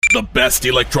The best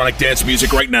electronic dance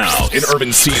music right now in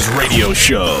Urban C's radio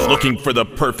show. Looking for the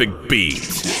perfect beat.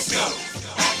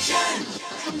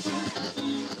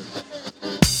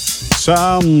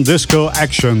 Some disco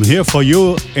action here for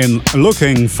you in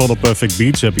Looking for the Perfect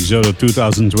Beats, episode of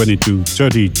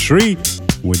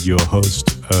 2022-33, with your host,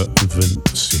 Urban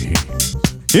C.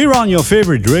 Here on your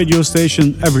favorite radio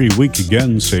station every week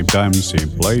again, same time, same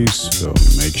place. So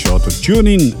make sure to tune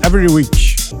in every week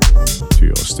to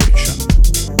your station.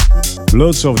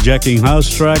 Loads of jacking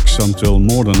house tracks until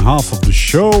more than half of the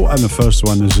show. And the first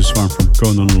one is this one from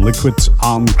Conan Liquid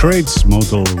on Crates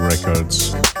Motel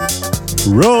Records.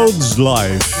 Roads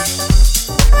Life.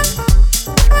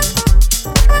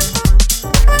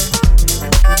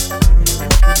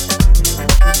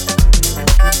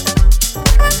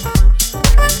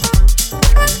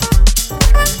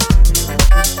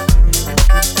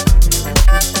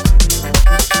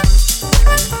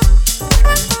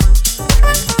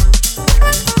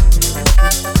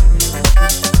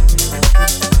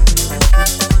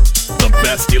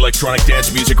 Electronic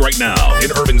dance music right now in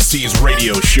Urban C's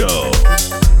radio show.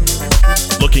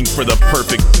 Looking for the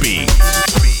perfect beat.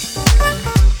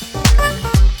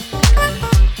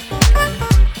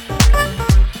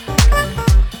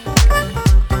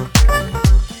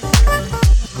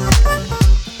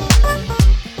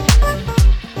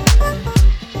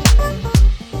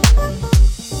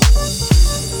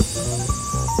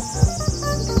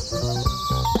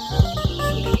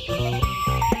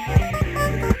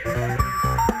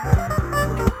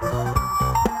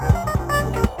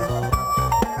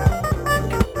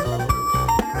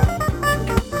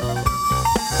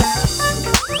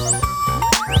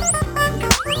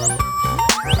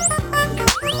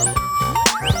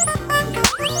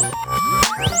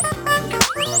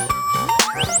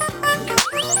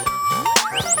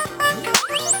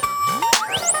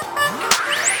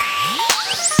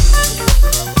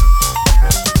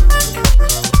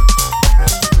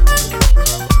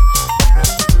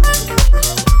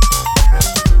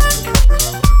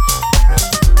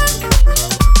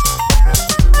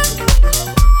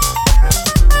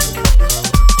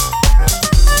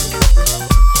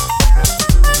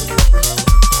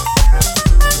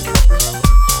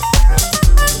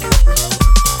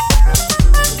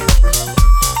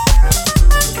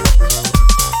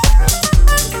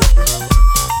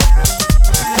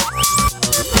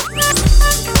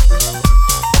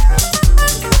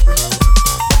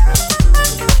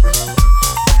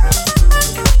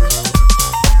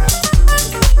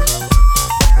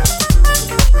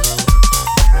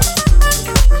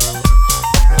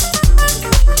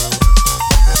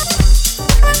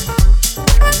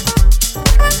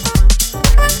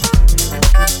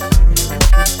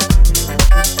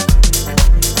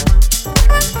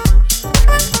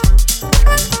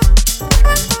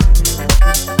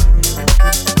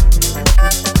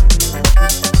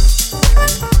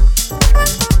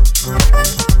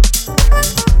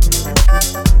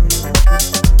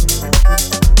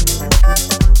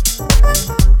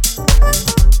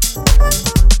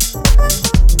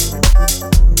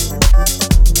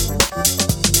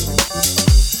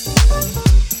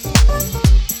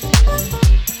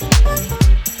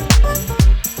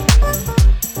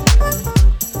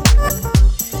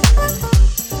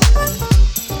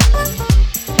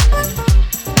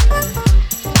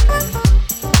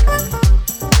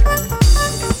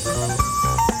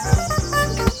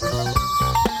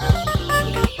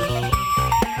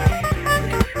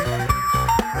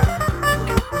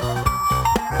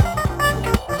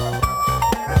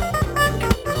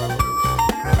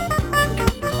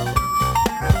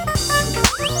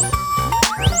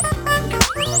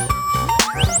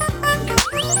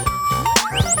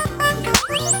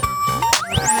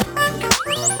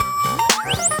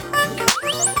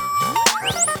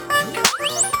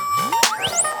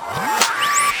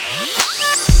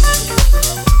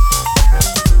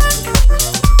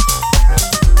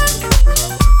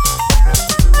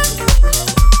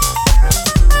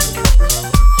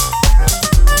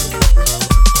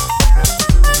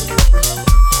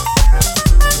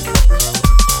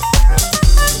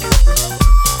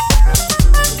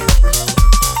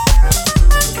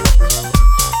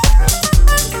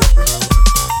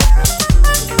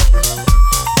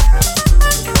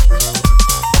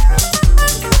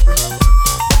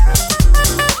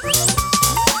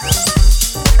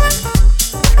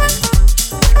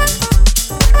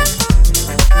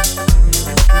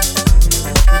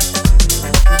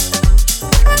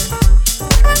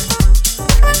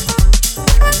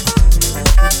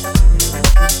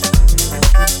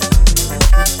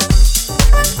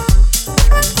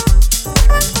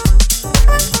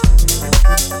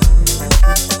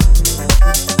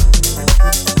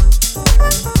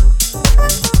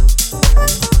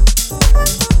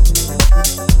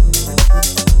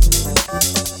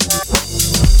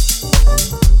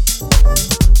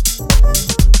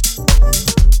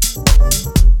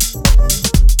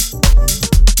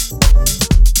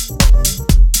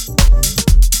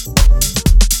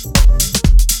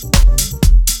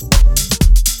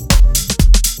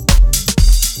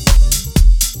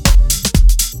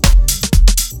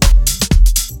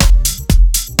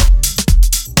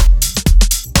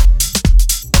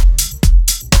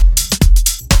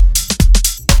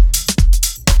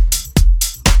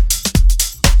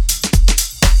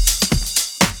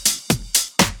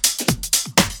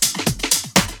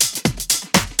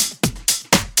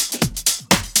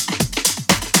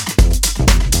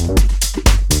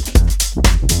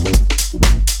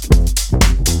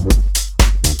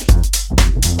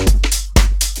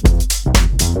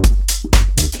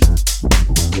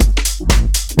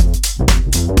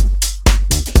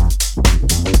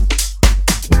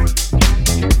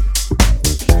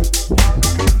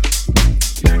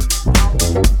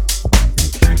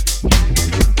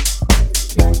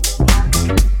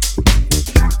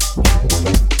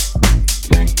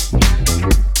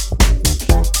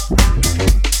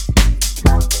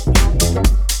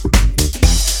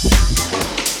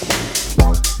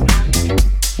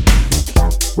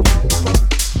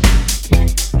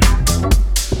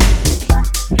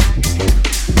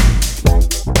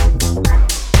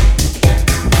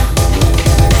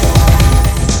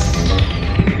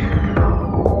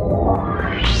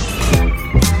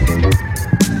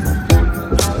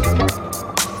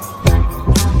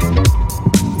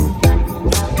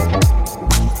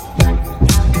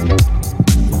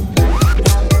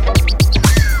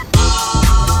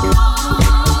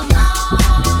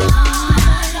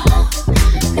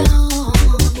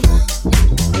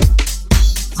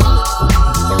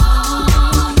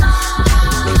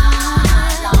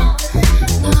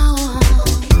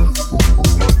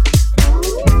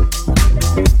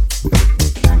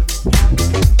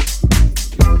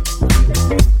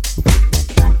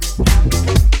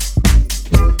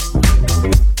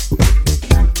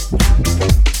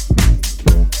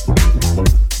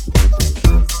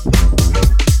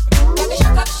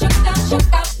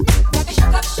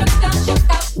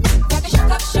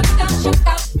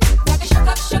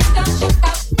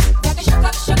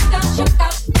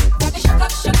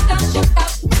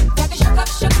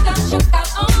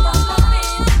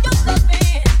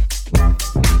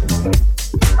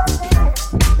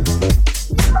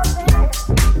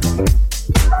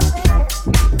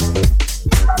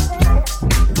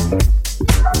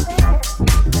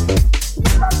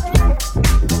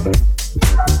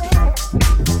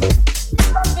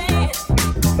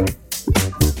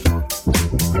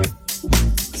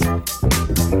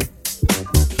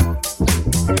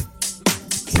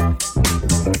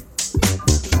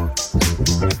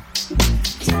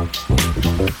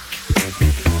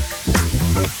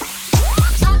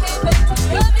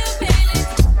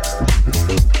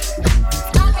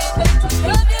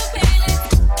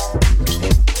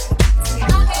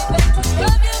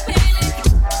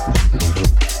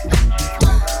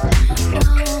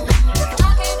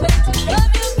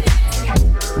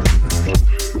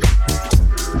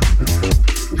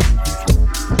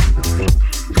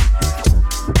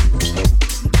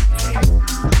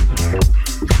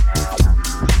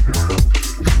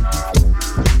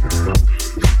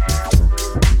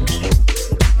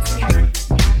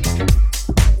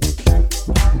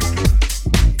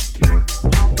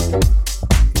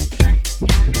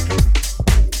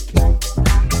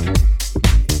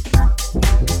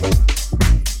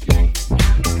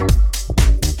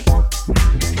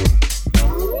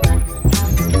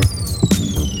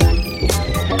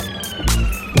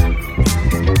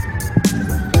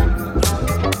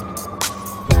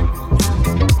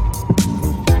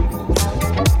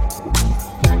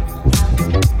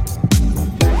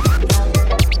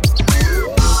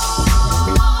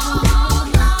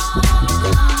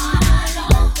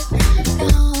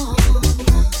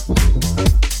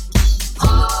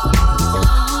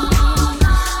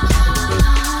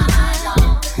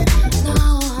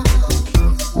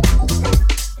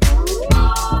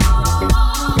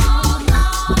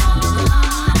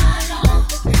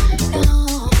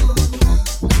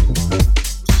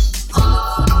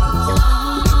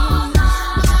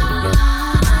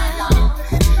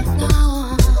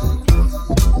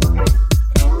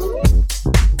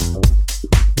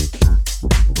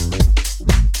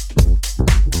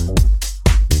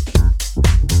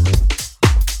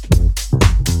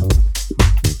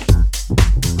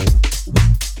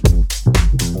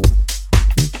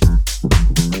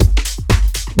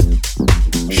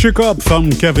 Shook Up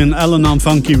from Kevin Allen on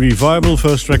Funky Revival,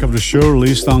 first track of the show,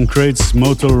 released on Crates,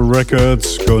 Motor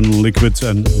Records, Conan Liquid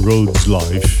and Rhodes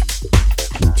Live.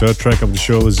 The third track of the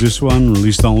show is this one,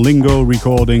 released on Lingo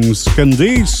Recordings,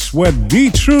 Candice with The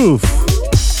Truth.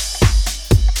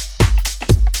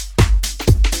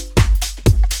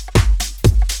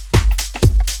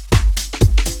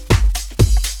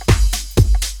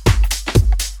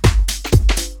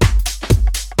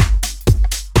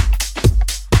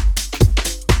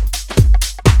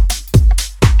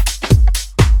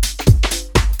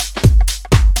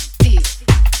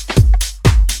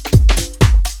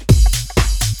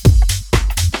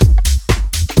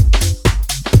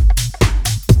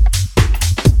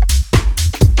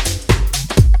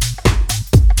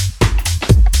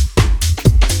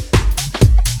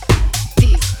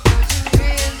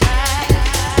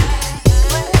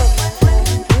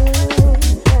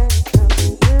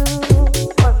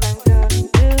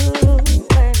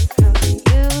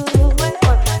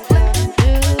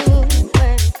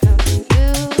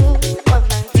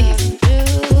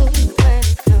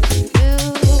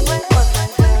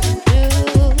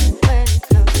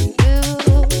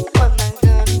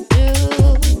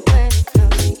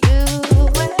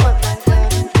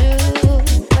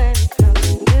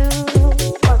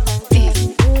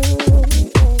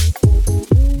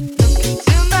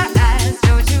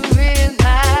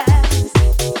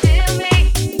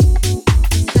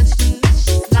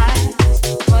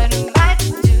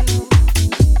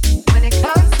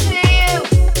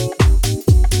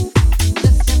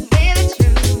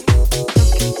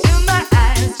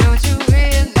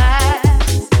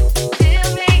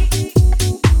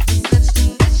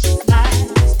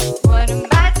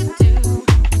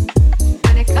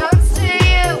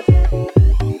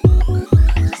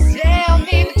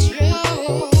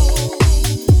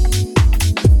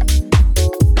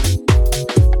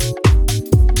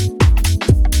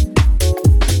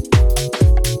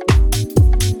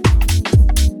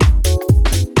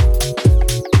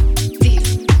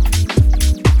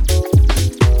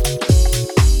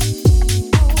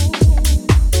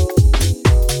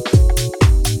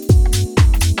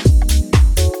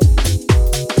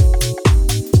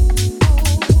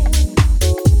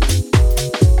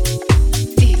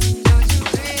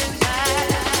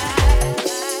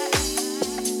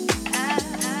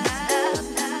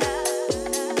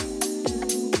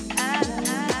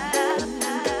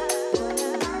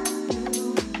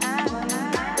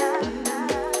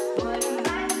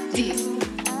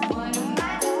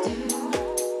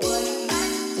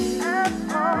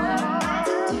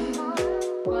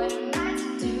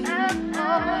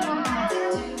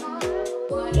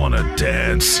 Wanna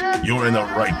dance? You're in the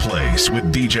right place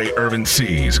with DJ Irvin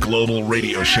C's Global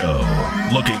Radio Show.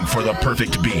 Looking for the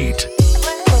perfect beat.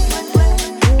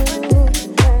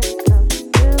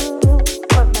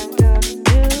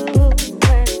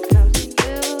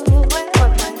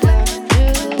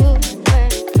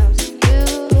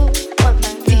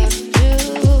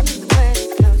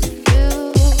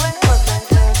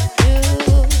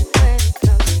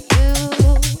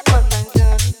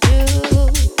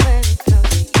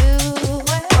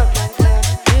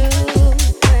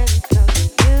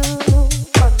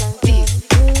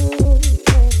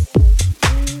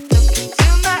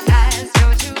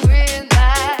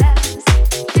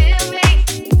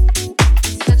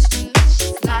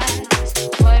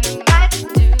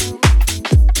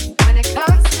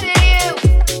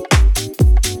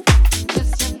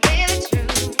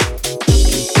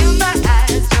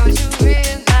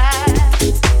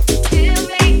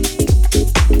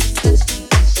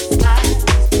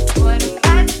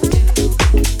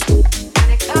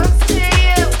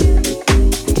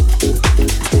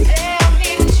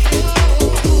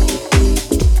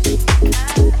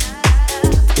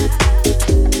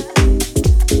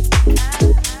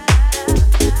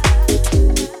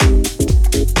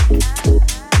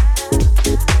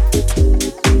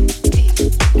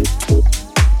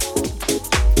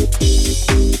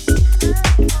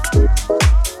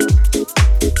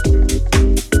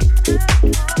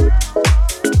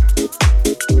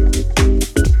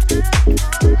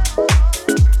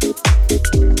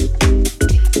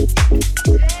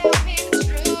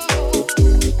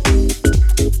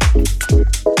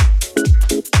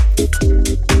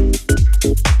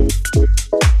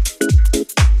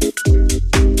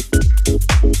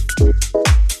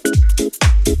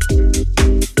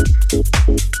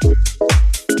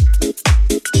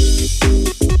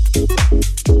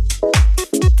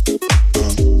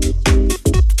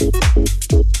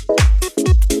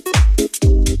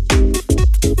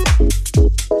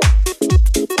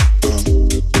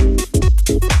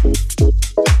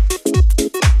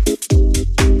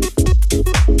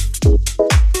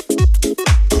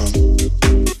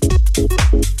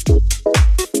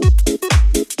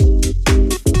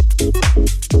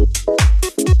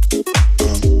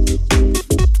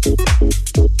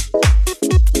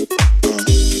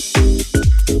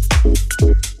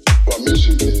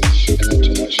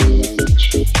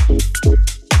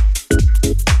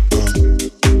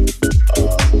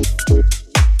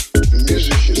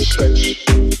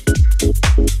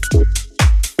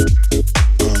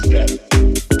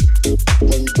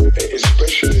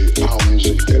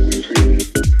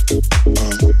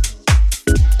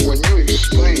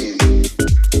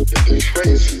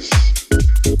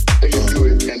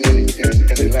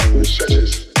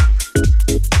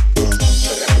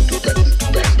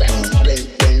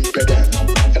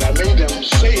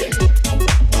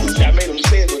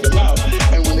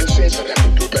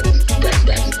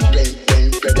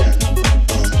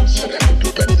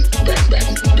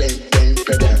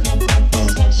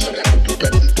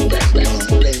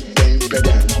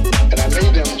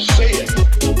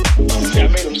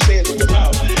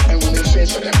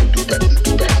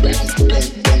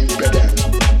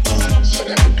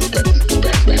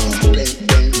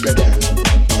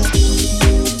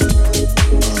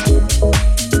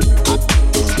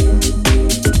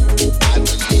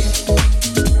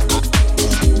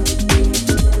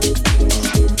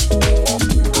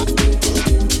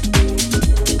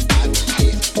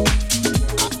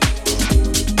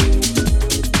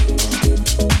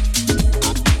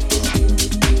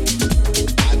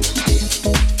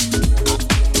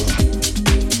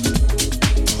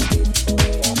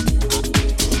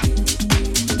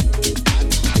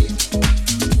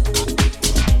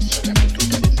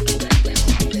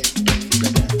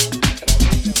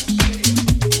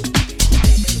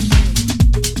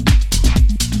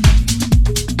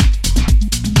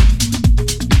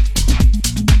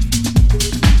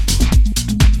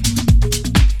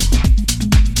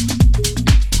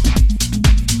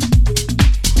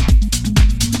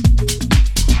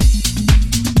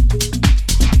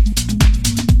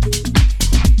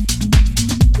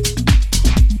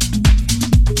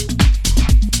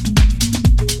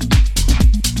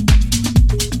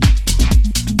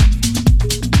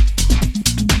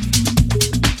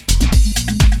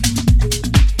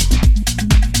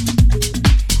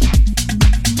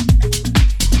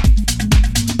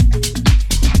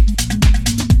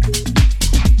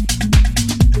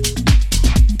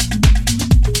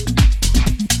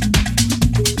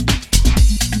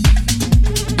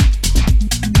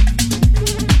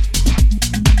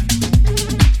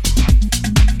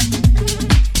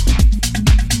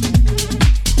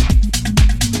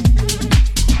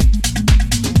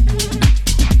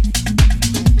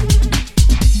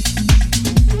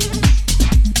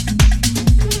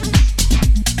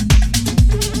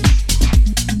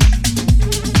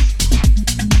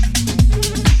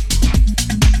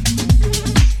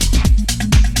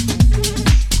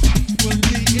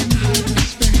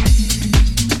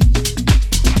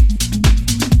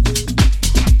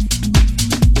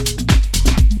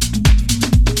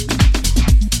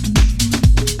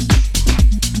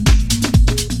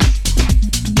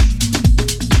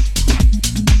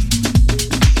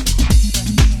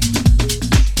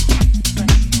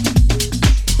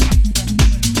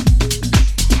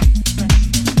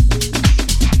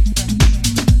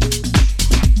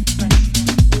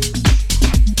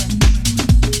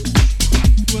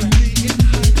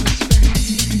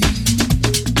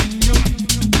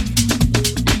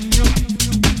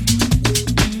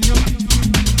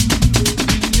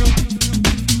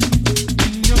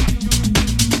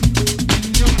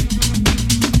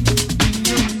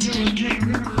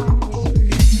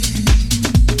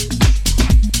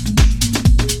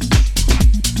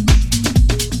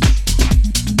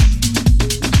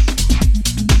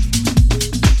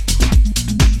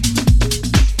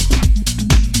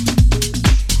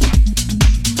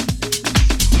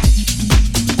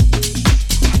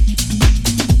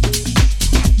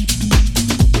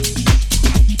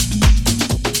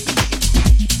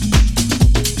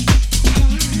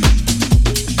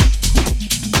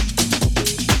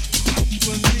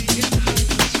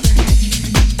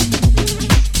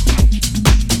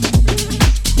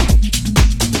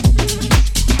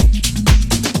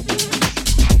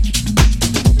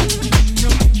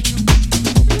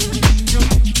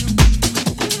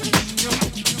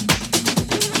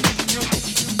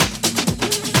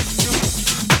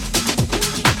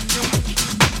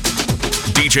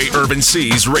 DJ Irvin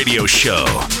C's radio show.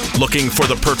 Looking for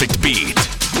the perfect beat?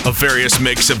 A various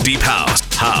mix of deep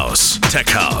house, tech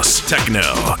house,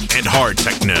 techno, and hard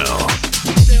techno.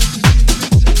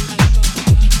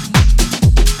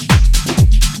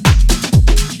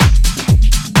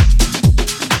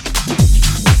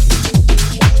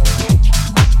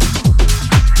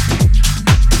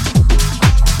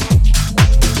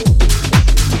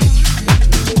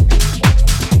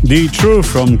 The Truth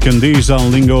from Candiza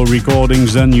Lingo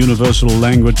Recordings, then Universal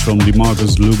Language from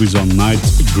DeMarcus Lubis on Night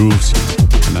Grooves,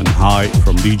 and then High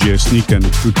from DJ Sneak and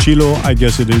Cuchillo, I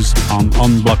guess it is, on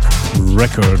Unblock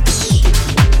Records.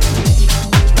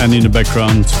 And in the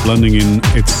background, blending in,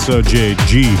 it's Sergey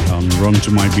G on Run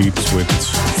to My Beats with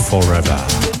Forever.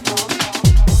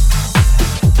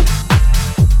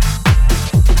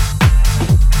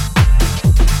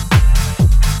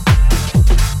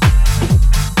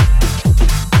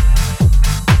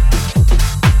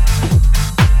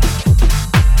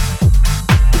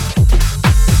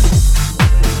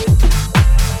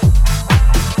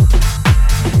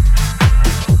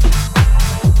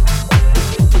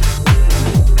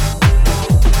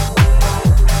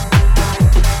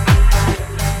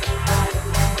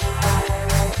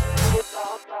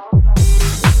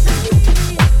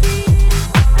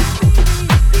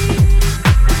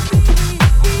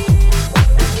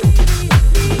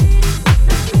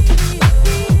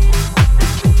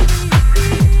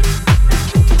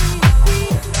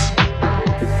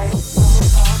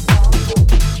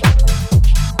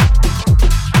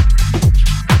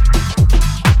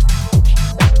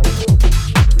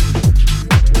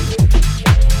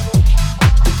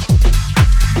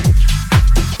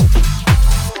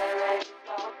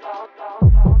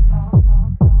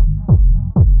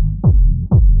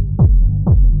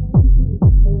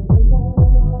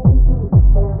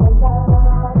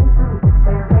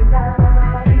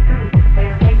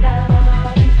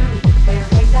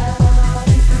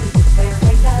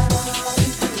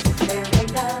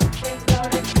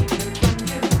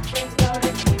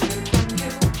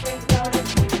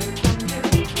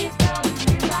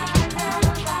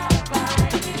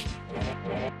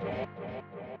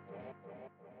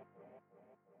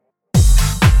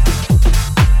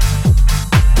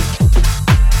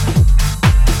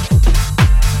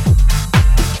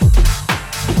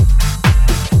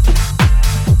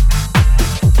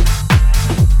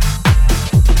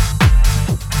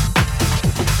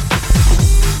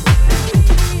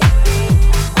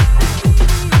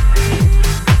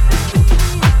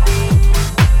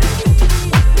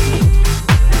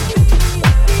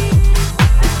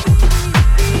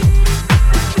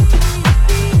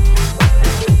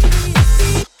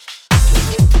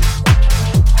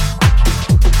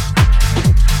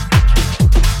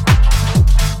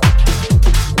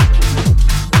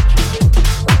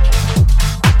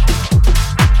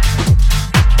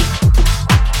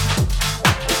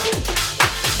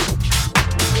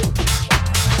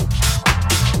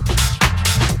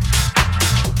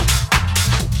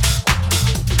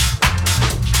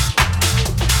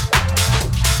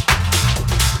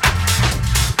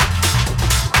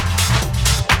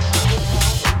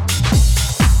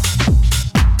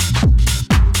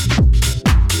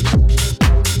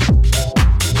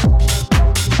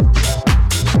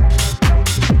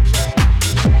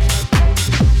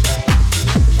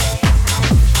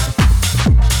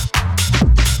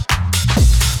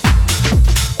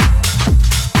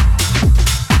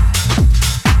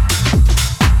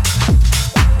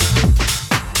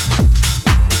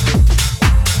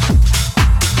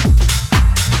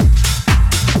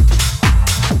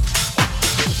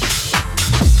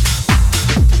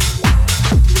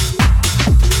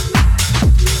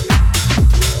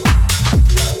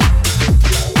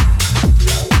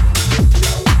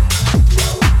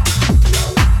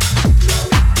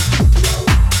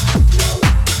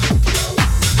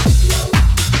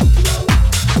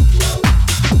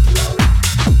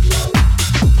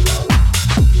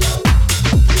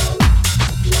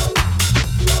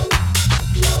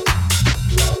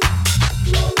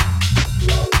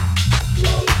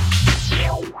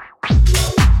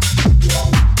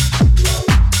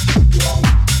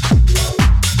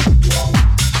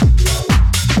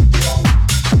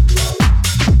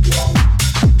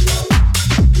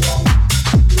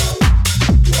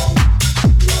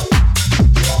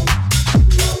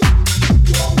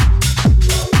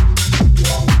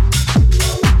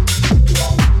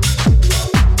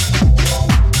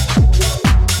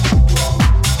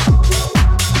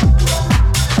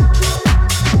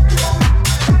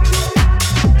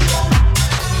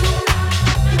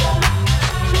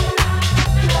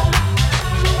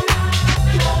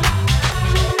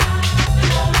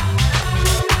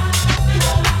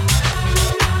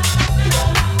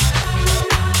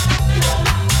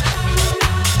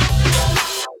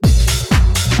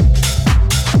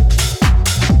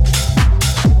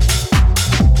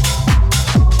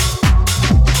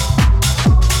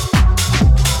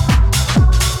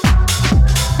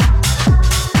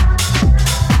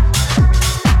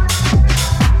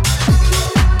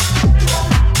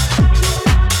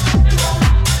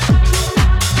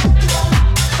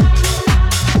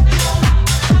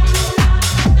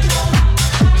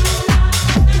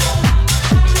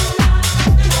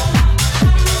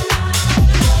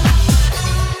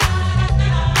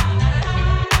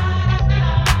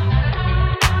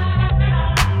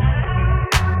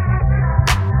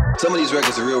 Some of these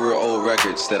records are real old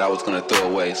records that I was going to throw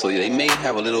away, so they may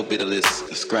have a little bit of this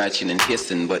scratching and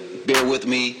hissing, but bear with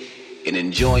me and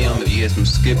enjoy them. If you hear some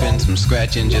skipping, some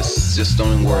scratching, just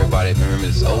don't even worry about it. Remember,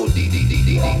 it's old D.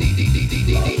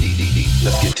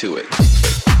 Let's get to it.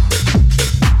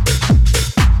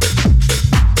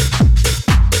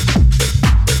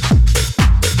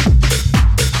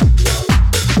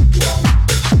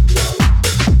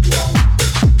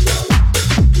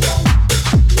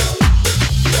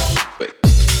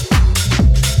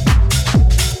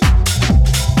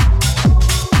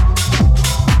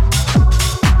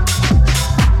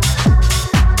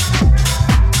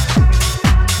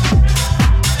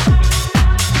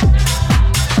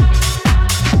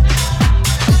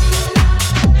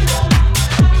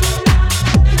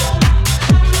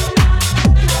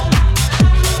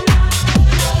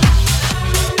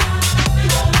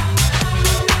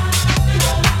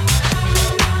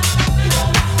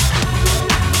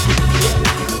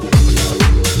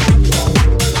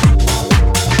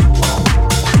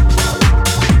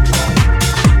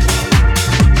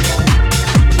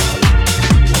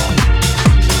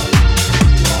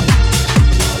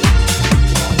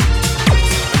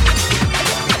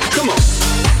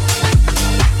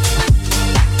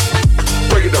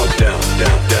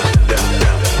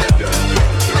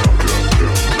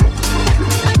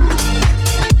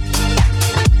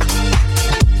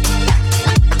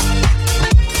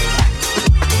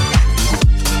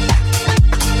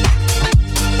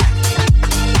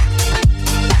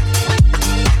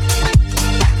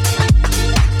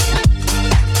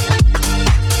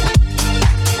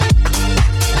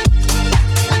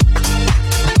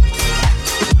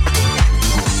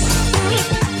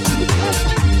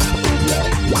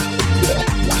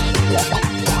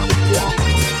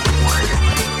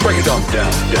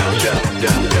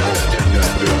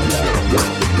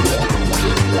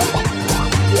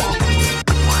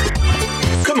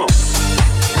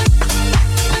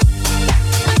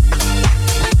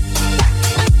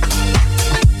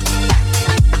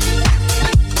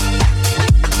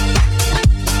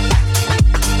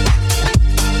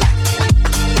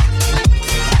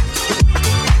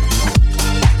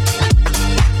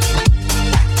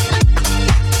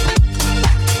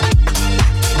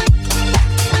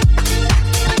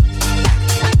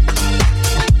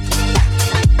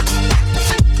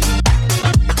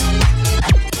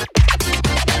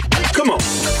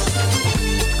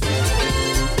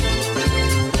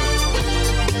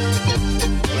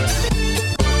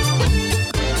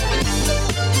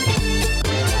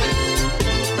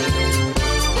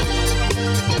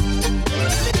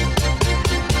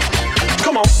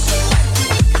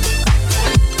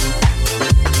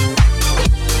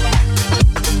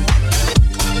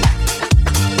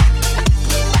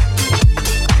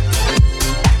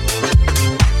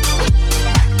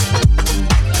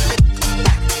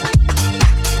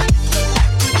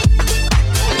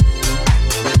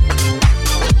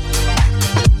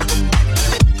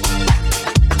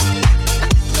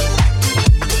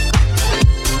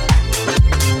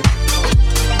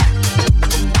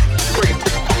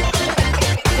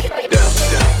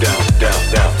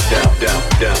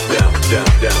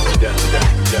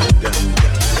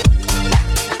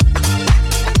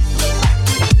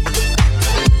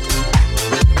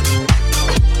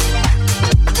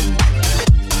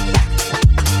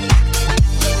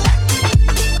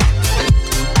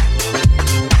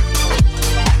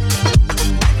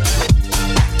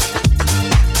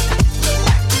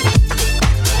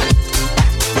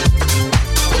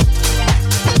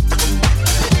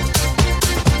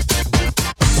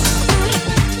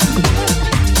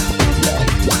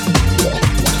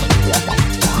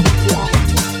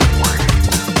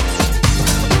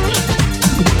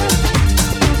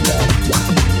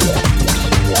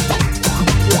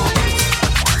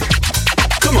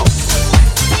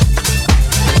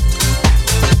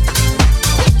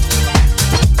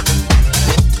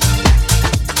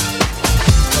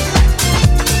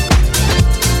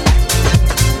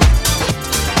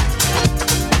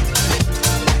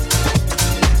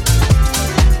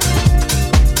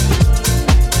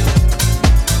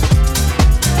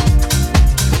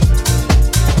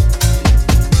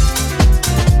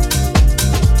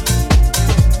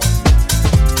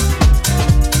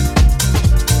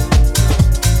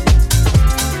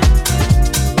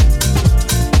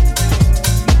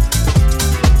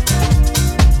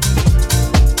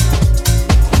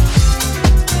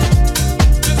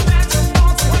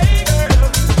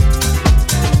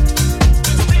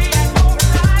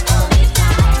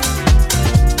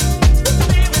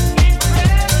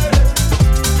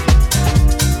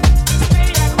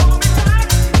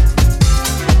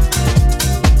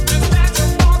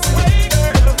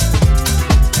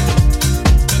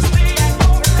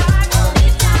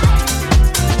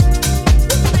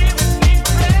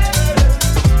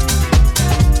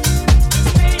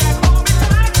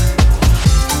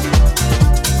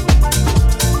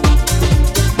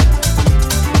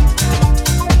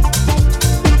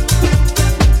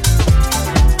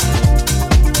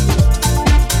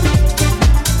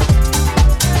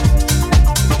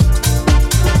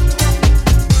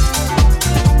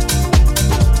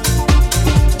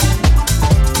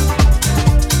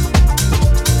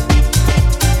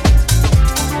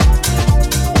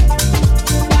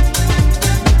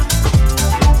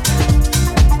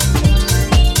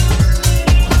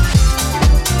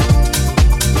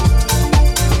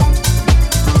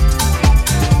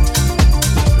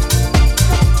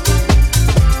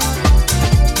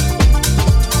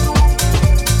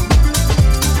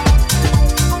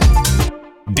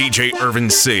 DJ Irvin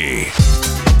C.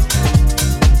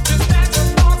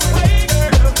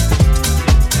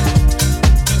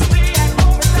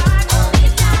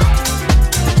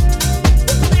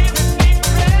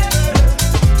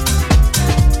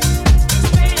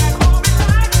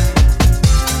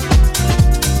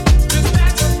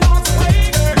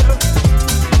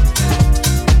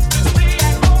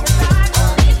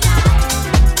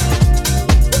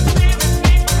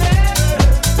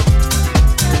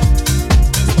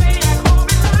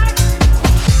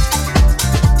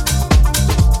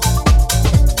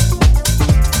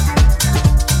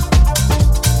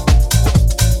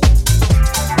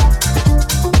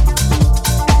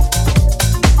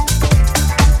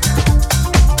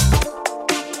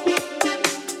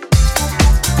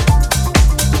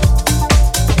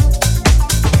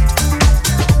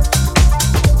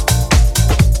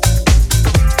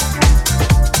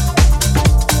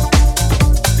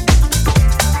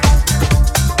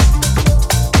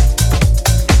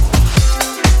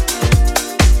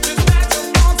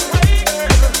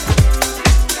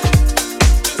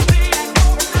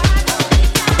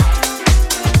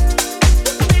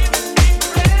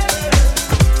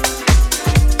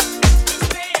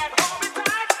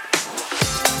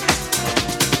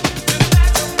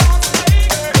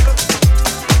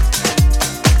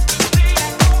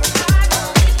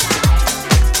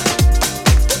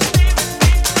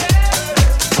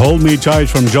 Hold Me Tight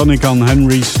from Johnny on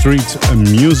Henry Street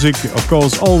Music. Of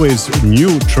course, always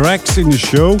new tracks in the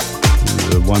show.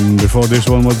 The one before this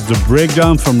one was The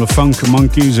Breakdown from the Funk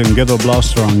Monkeys and Ghetto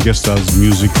Blaster on Guest House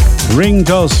Music. Ring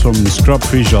Toss from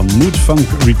Scrubfish on Mood Funk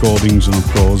Recordings. And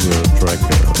of course, a track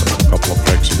a couple of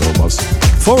tracks ago was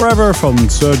Forever from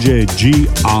Sergey G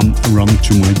on Run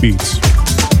to My Beats.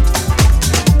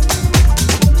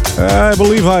 I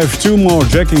believe I have two more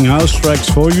Jacking House tracks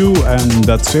for you, and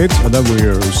that's it. And then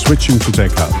we're switching to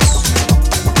Tech House.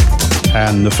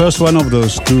 And the first one of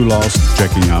those two last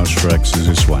Jacking House tracks is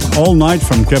this one. All Night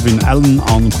from Kevin Allen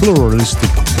on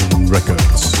Pluralistic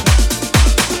Records.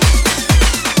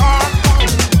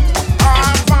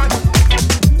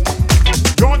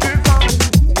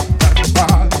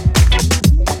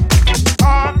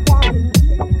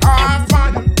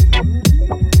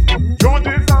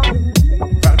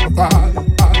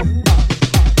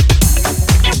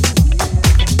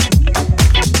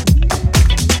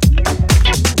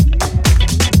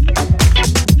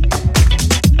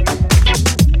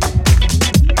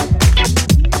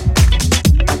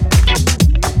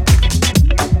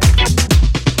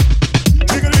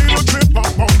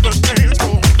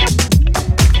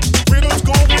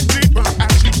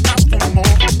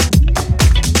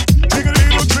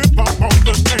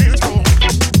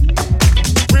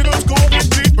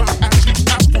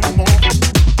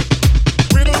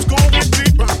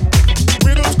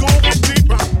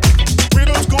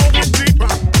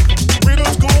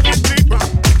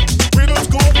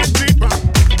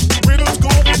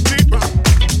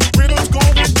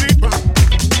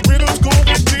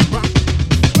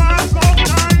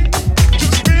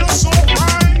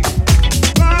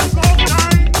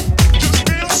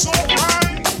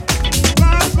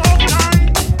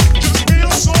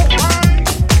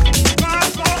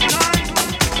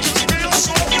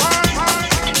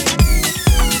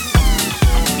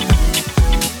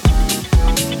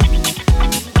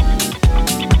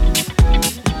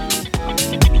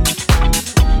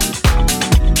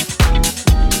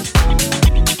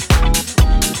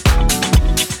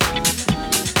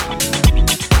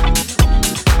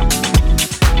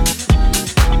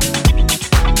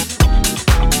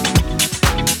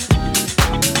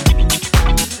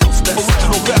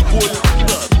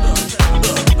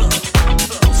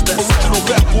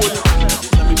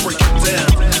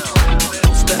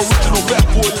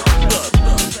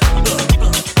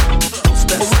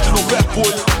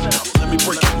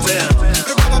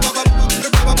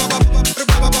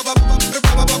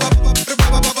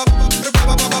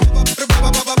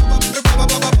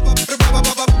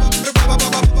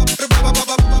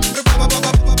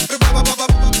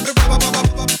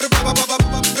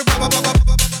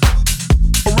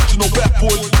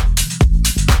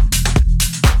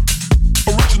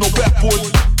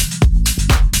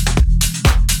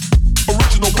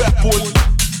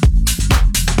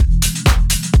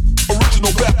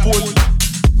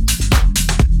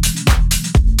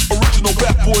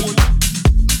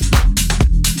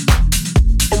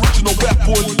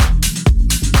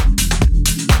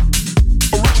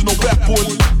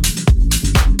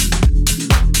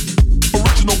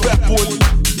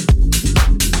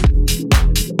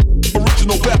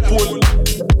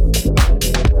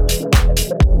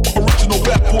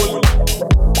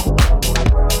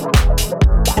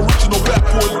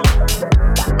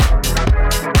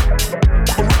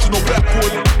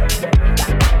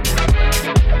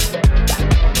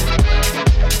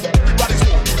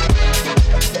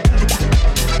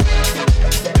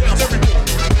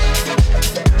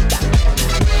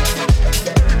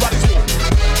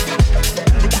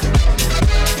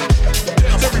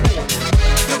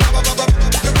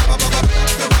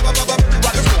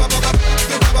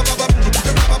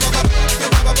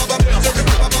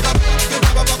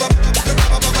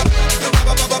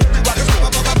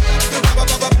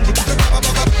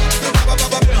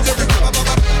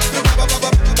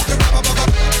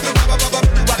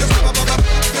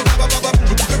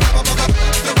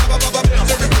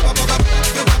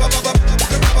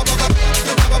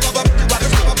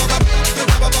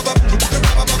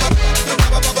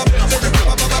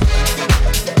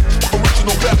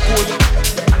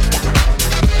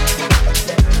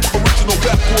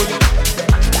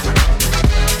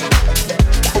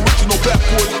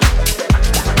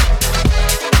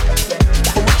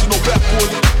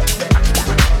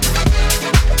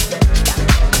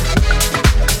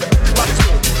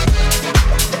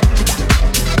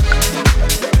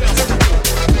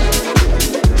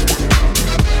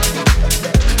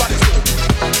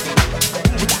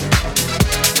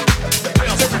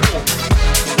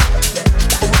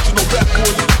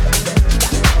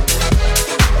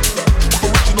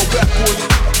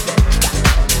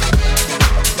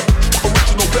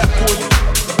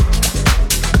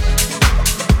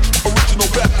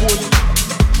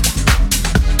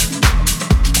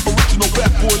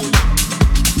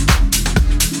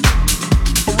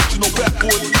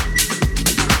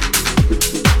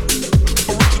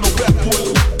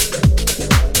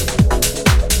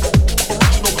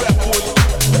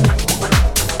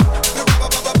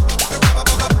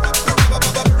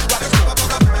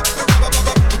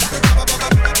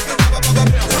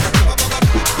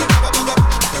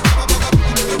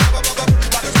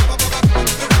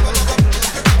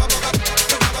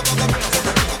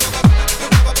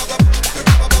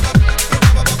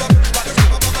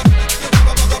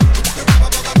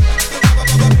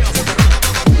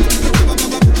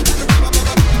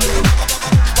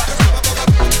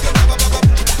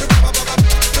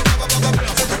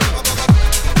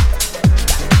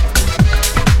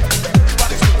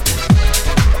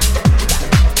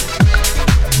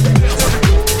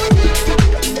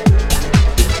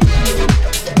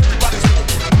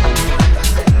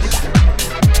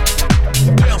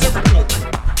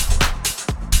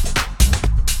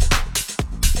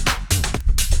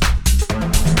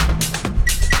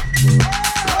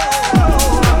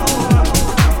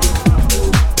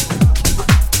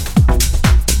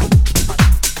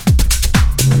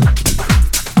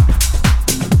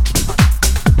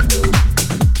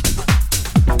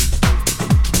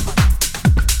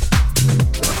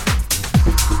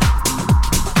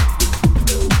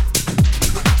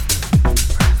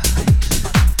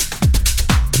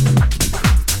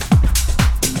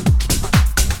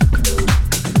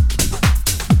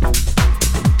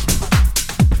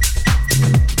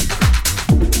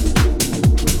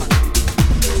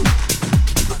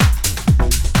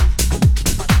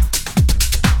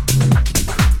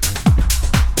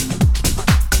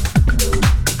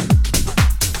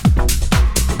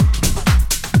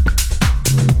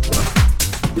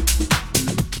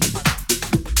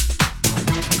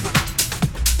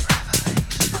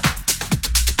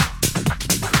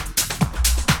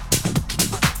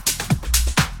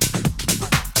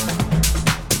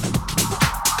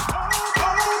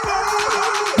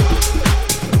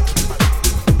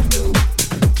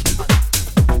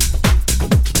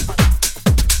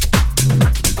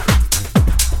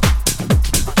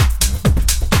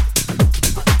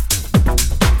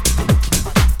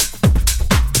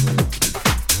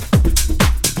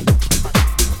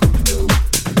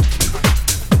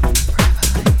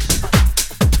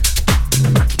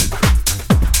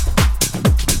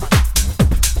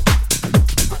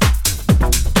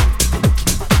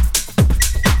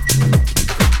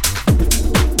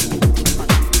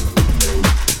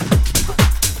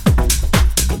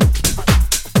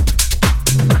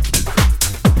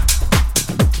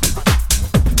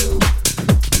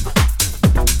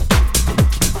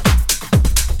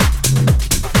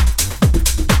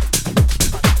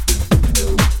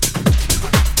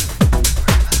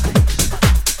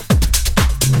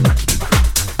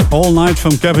 All Night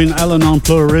from Kevin Allen on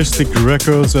Pluralistic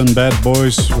Records, and Bad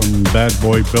Boys from Bad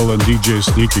Boy Bill and DJ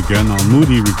Sneak again on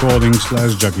Moody Recordings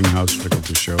 / Jugging House Record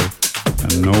the Show.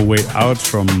 And No Way Out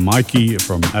from Mikey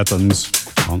from Athens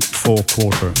on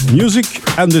 4/4 Music.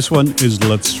 And this one is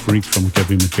Let's Freak from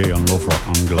Kevin McKay on Love Rock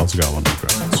on Glasgow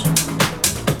Records.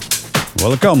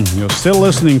 Welcome. You're still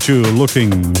listening to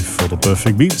Looking for the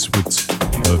Perfect Beats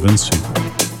with Irvin C.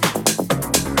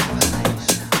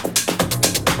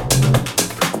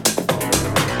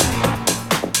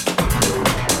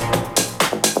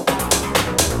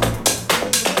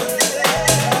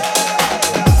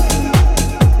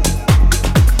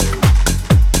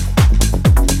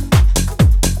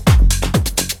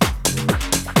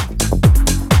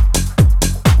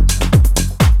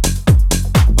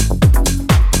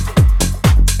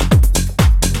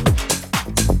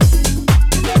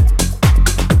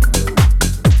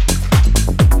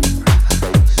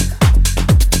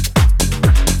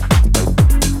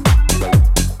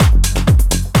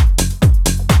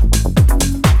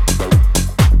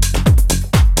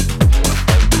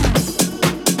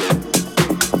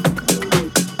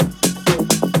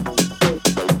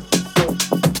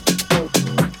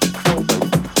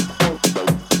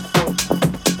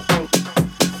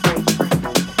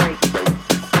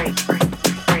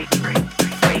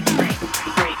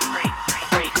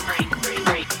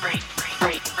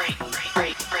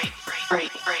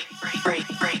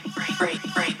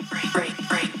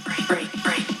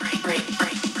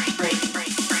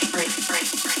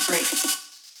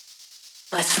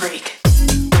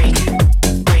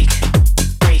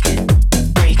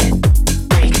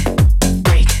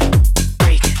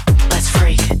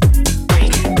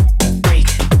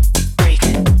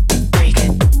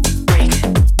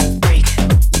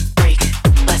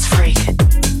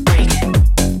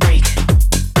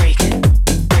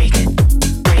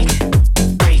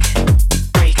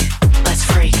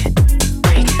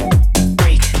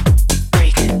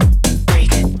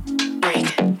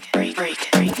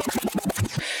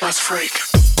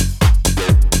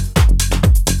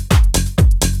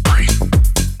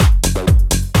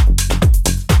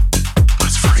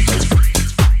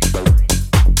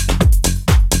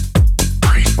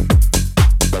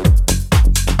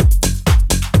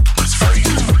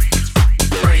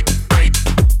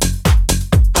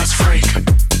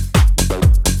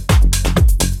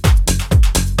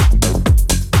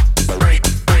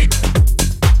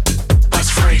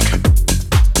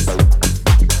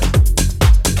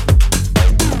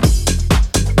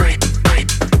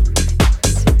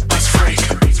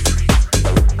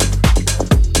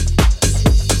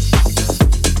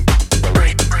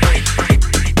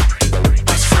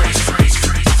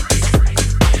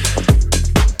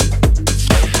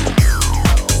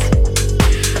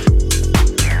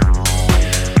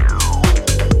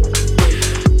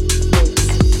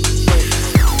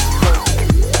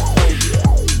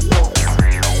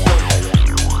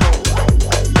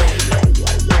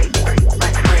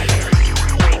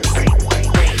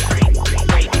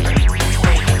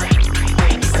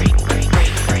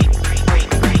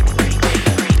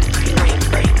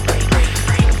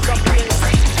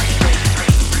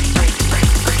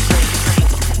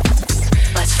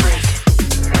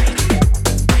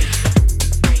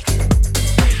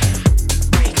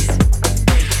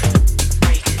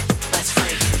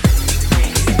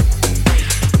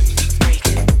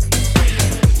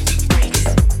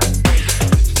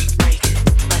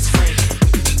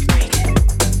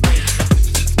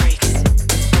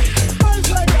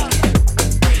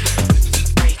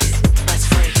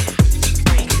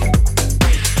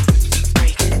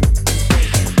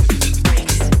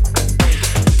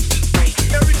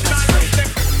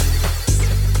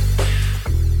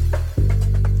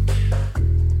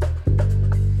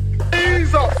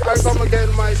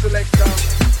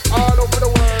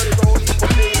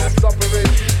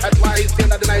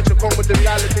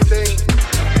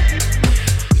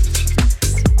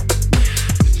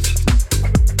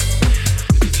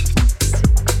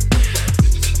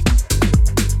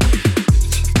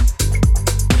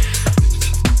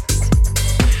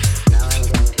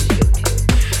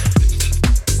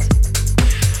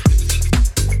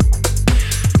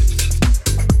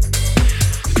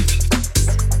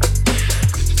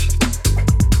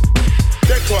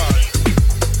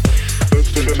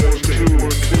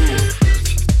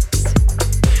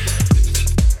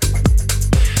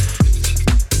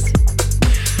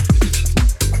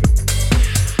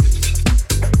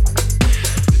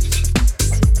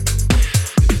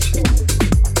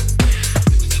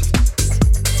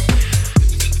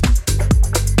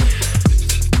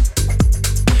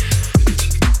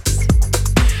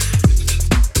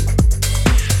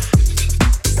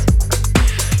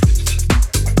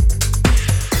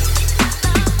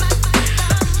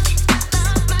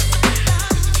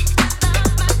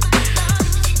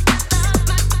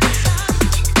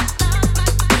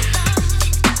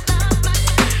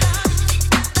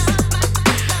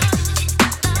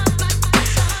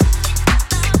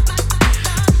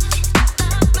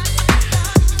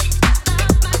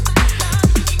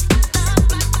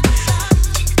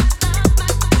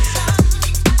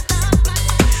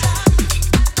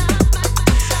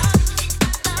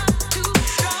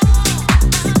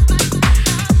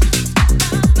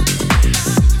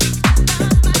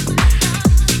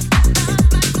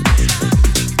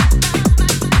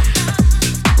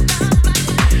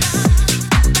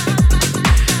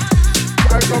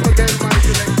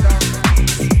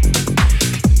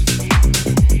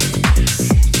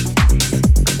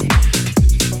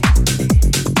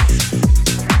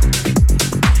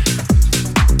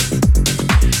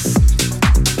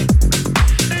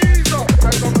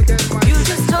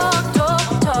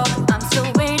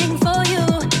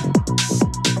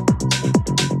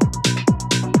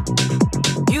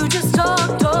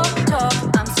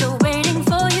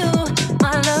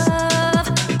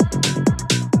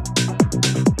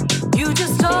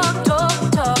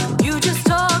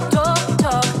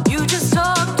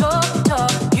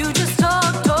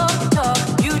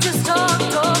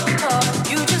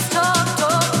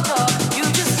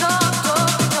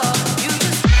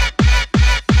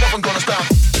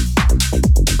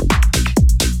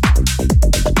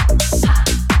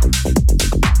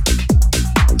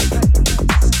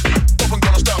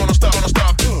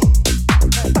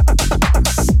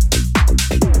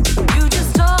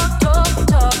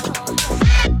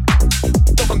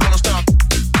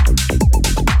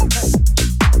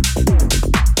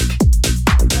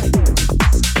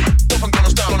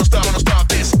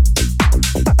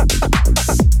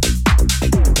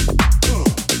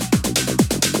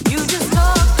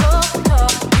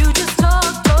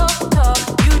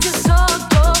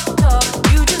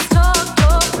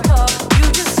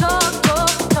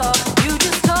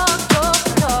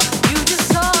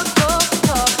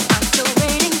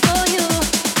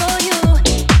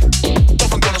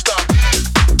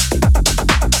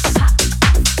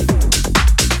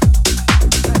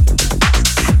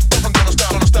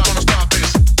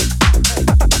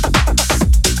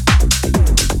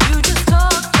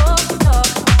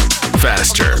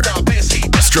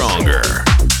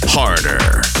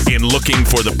 in Looking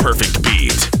for the Perfect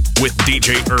Beat with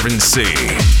DJ Irvin C.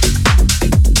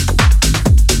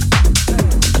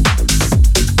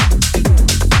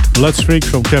 Let's Freak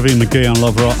from Kevin McKay and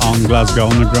Lovera on Glasgow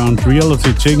Underground.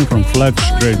 Reality Ting from Fletch,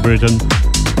 Great Britain.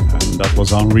 And that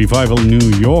was on Revival New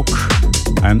York.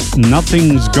 And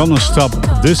Nothing's Gonna Stop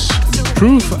This.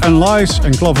 Truth and Lies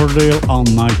and Cloverdale on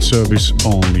Night Service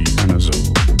only,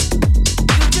 NSO.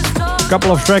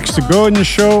 Couple of tracks to go in the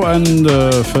show, and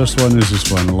the first one is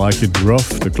this one, Like It Rough,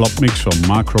 the club mix from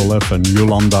Macrolev and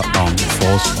Yolanda on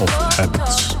Force of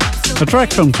Habits. A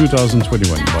track from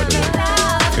 2021, by the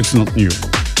way. It's not new.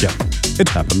 Yeah, it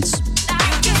happens.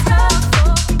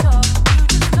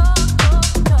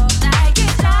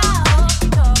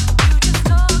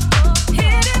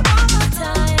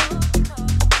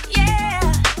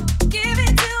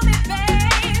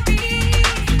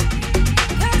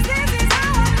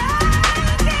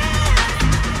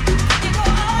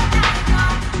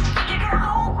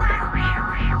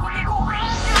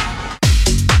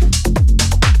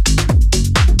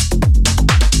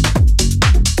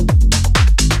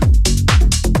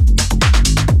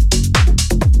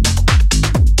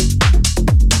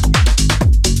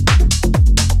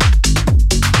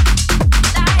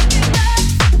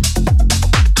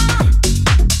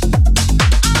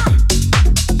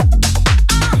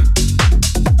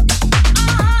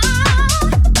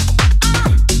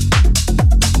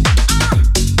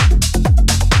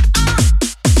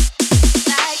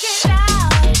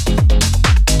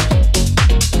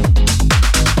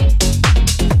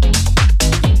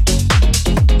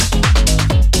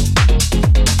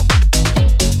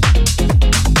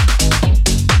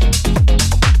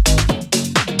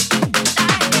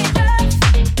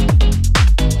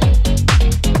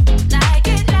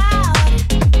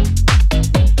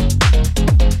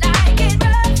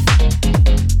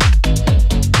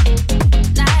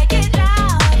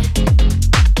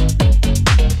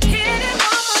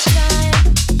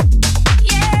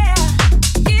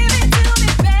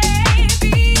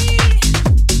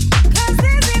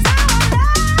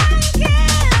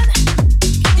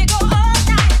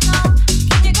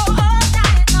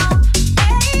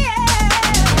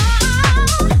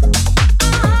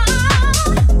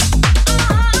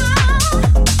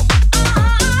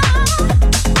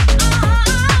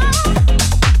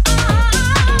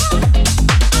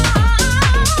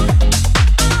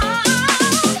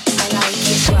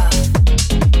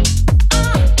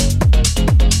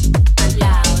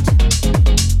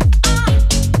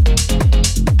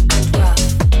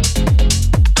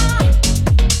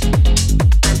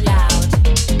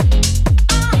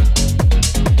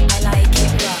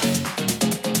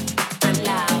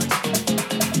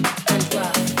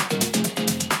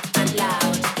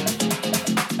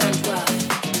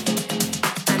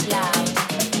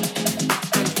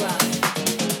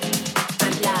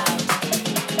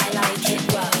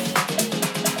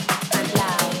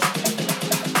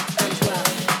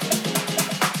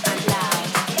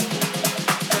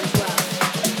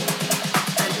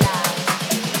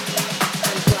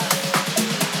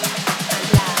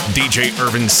 DJ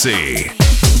Irvin C.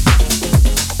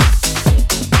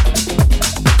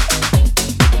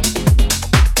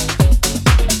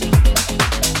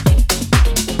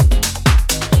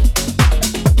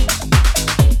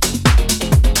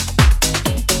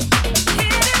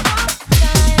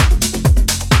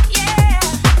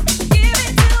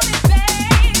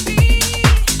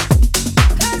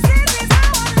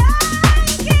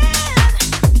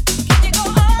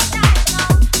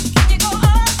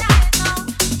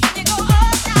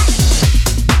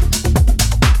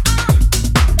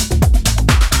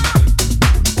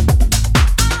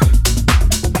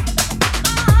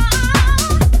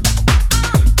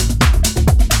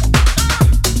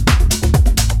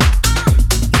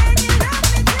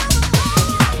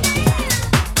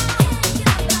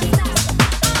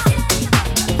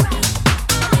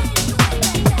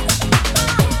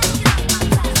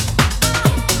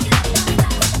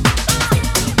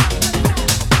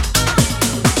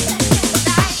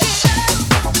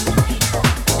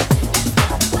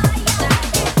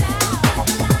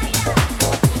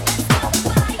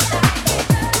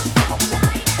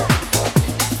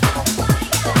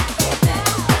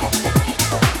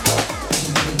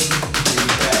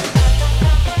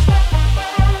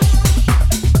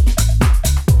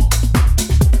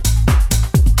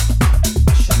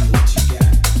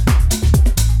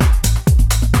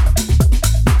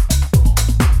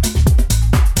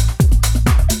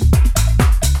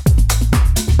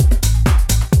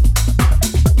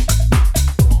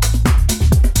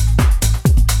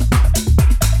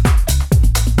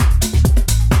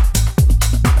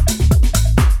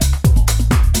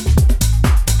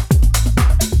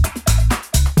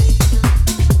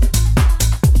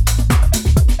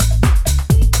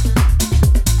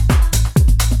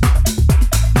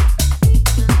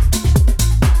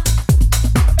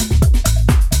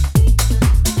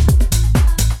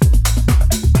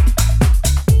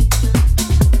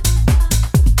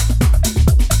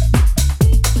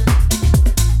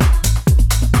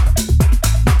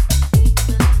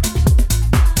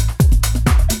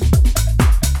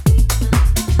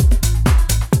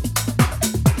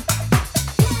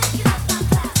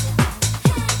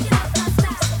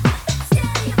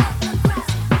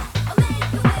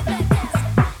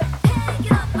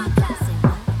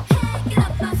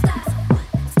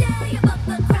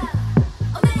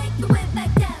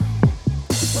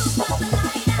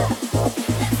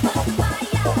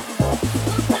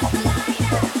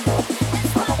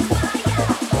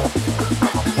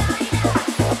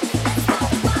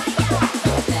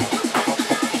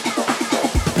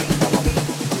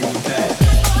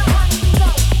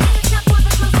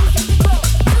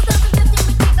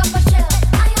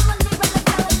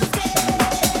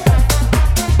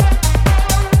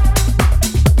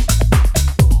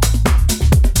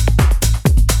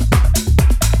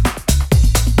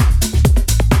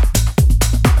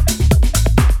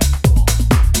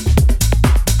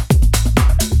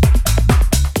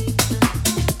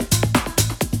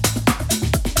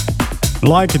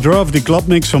 Like Drove, the club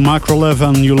mix from Macrolev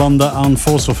and Yolanda and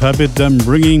Force of Habit, then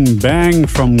bringing Bang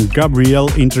from Gabriele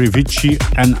Intrivici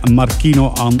and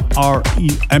Marchino on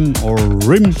REM or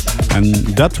RIM. And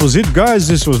that was it, guys.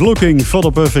 This was Looking for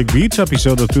the Perfect Beat,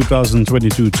 episode of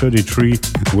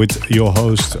 2022-33 with your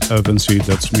host, Urban C.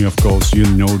 That's me, of course. You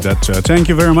know that. Thank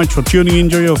you very much for tuning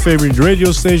into your favorite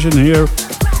radio station here.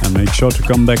 And make sure to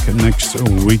come back next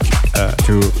week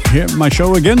to hear my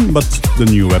show again, but the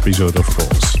new episode, of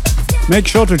course. Make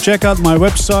sure to check out my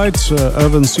website,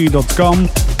 urbanc.com,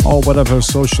 or whatever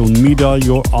social media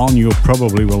you're on, you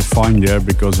probably will find there,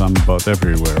 because I'm about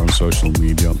everywhere on social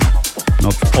media.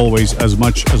 Not always as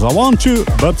much as I want to,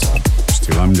 but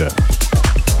still I'm there.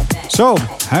 So,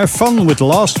 have fun with the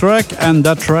last track, and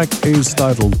that track is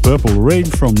titled Purple Rain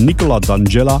from Nicola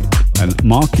D'Angela and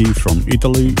Marchi from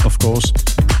Italy, of course.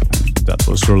 And that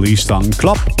was released on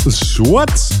Club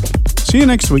Sweat. See you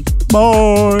next week.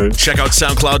 Bye. Check out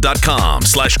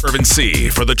soundcloud.com/UrbanC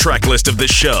for the track list of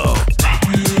this show.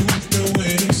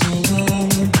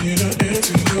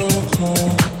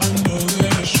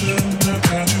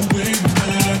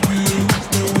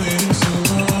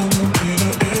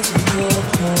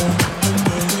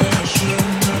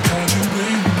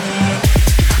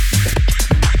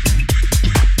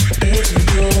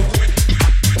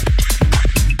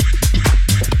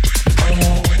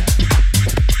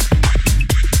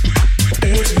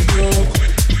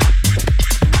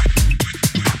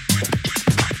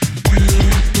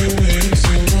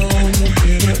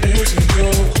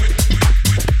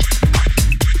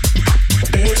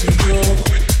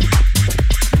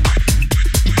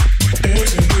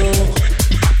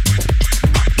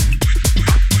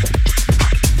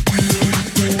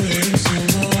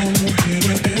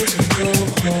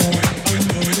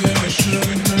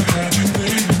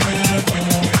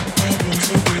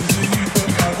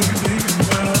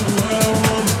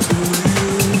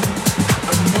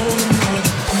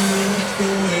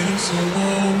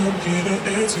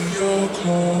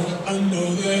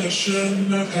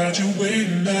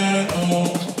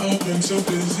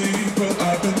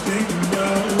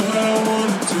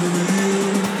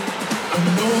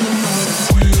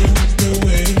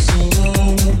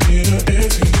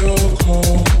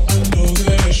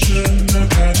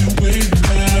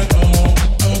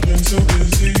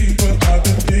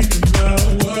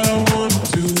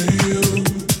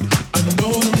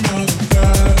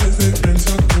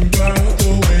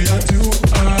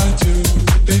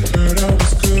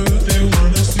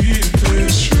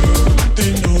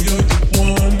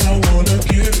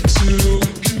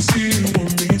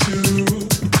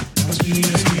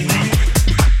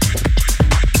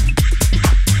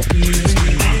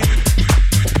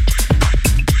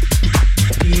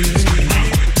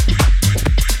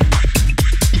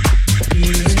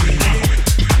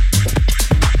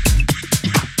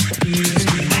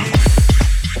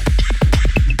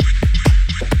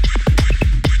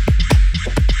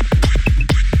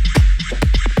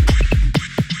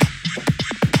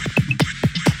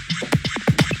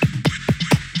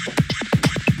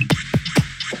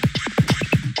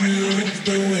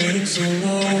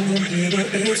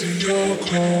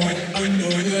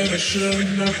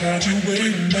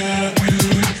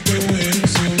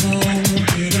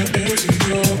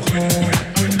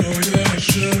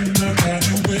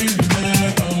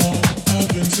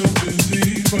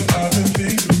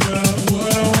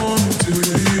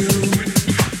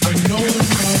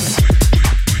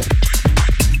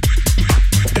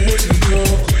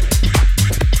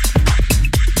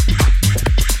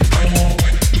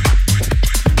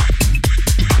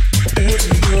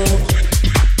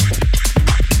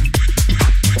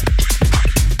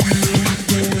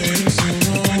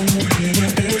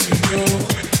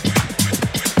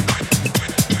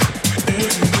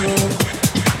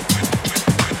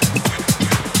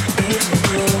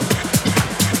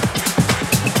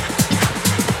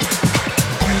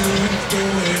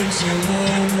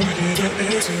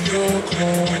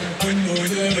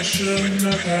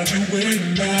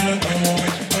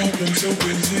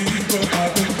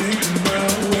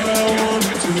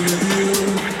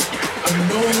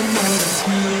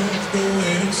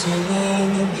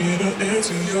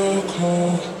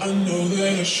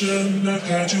 Shouldn't have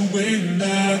had you waiting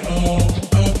at all.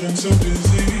 I've been so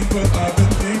busy, but I've been